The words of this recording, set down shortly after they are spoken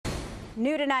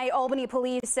New tonight, Albany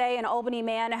police say an Albany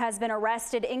man has been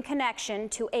arrested in connection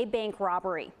to a bank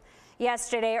robbery.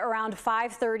 Yesterday, around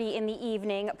 5:30 in the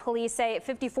evening, police say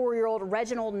 54-year-old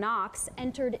Reginald Knox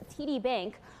entered TD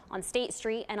Bank on State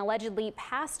Street and allegedly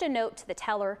passed a note to the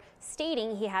teller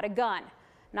stating he had a gun.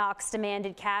 Knox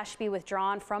demanded cash be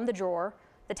withdrawn from the drawer.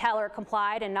 The teller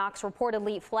complied and Knox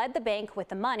reportedly fled the bank with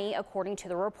the money, according to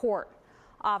the report.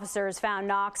 Officers found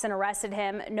Knox and arrested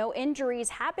him. No injuries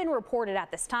have been reported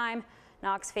at this time.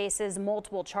 Knox faces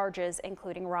multiple charges,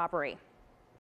 including robbery.